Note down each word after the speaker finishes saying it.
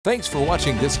Thanks for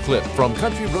watching this clip from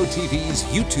Country Road TV's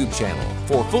YouTube channel.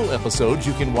 For full episodes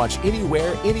you can watch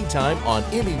anywhere, anytime, on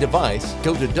any device.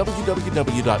 Go to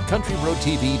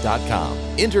www.countryroadtv.com.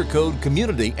 Enter code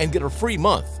COMMUNITY and get a free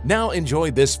month. Now enjoy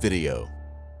this video.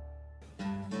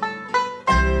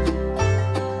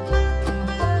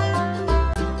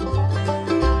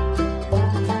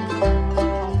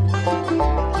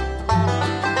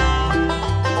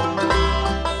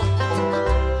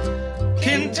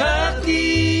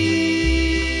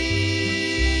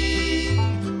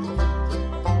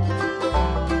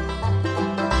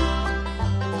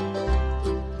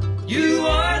 You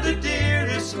are the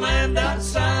dearest land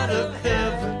outside of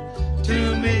heaven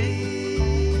to me.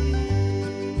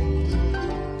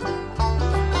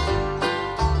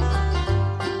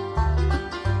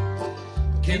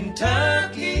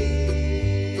 Kentucky,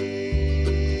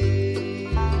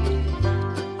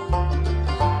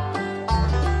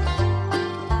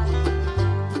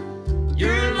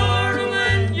 your laurel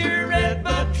and your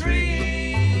redbud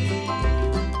tree,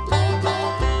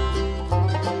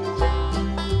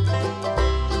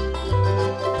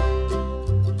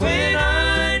 when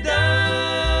I die,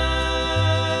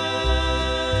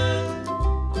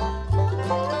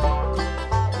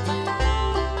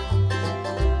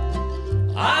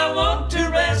 I want to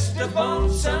rest upon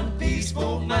some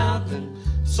peaceful mountain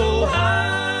so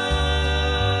high.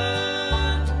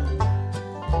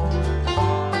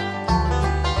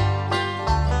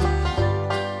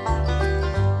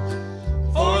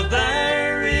 For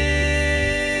there is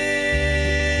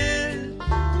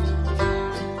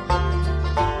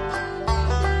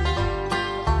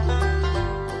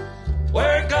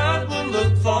where God will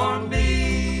look for me.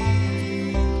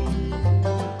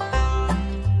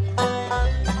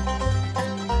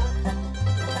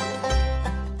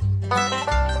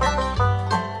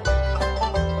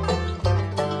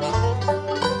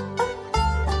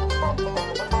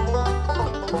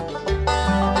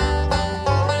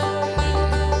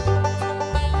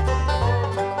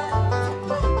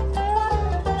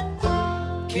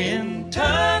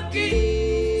 Kentucky,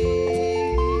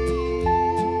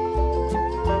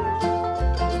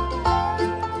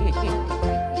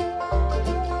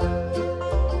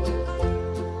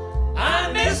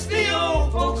 I miss the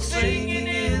old folks singing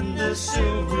in the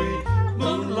silvery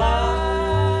moonlight.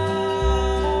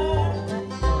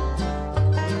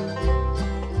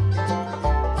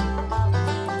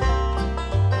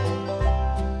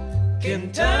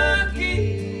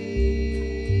 Kentucky,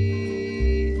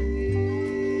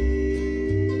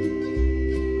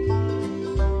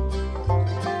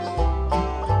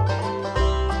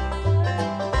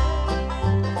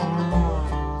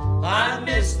 I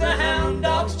miss the hound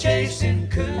dogs chasing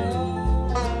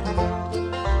coon.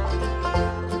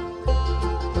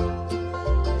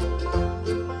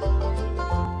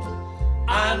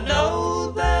 I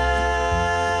know that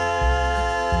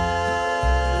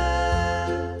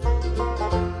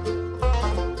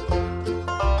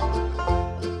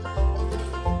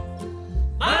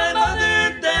my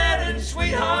mother, dad, and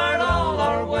sweetheart all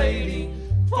are waiting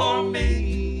for me.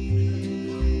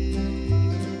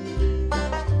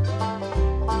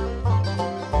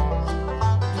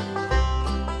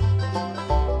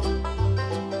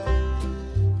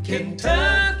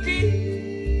 Kentucky,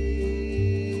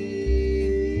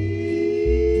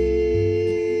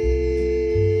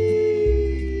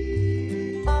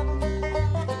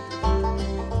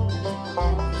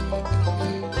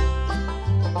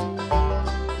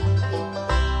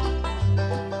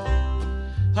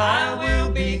 I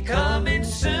will be coming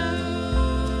soon.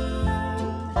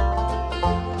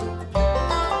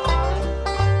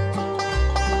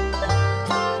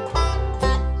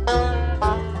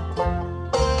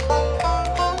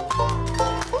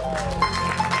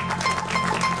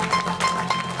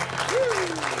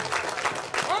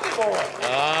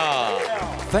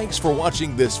 Thanks for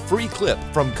watching this free clip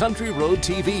from Country Road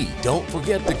TV. Don't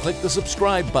forget to click the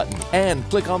subscribe button and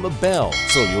click on the bell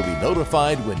so you'll be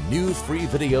notified when new free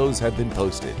videos have been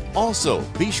posted. Also,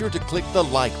 be sure to click the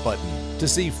like button. To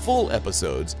see full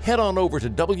episodes, head on over to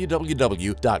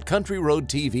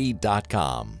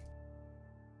www.countryroadtv.com.